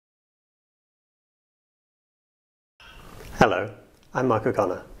Hello, I'm Mark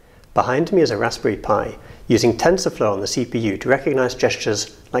O'Connor. Behind me is a Raspberry Pi using TensorFlow on the CPU to recognize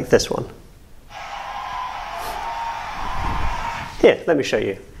gestures like this one. Here, let me show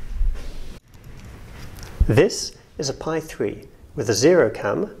you. This is a Pi 3 with a zero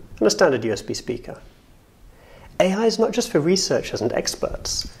cam and a standard USB speaker. AI is not just for researchers and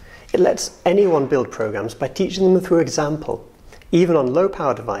experts. It lets anyone build programs by teaching them through example, even on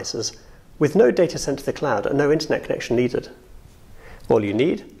low-power devices with no data sent to the cloud and no internet connection needed. All you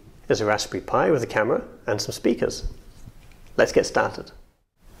need is a Raspberry Pi with a camera and some speakers. Let's get started.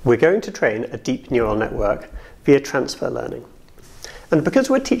 We're going to train a deep neural network via transfer learning. And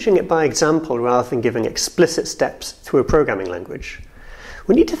because we're teaching it by example rather than giving explicit steps through a programming language,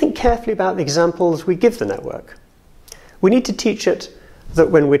 we need to think carefully about the examples we give the network. We need to teach it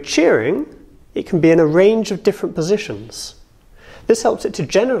that when we're cheering, it can be in a range of different positions. This helps it to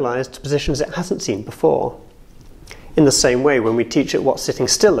generalize to positions it hasn't seen before. In the same way, when we teach it what sitting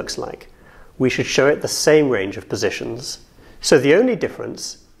still looks like, we should show it the same range of positions. So the only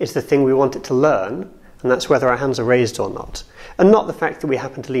difference is the thing we want it to learn, and that's whether our hands are raised or not, and not the fact that we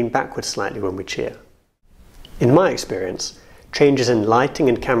happen to lean backwards slightly when we cheer. In my experience, changes in lighting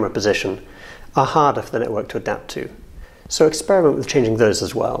and camera position are harder for the network to adapt to, so experiment with changing those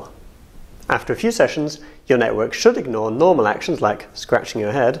as well. After a few sessions, your network should ignore normal actions like scratching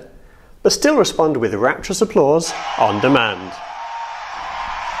your head, but still respond with rapturous applause on demand.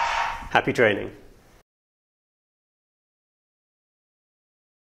 Happy training.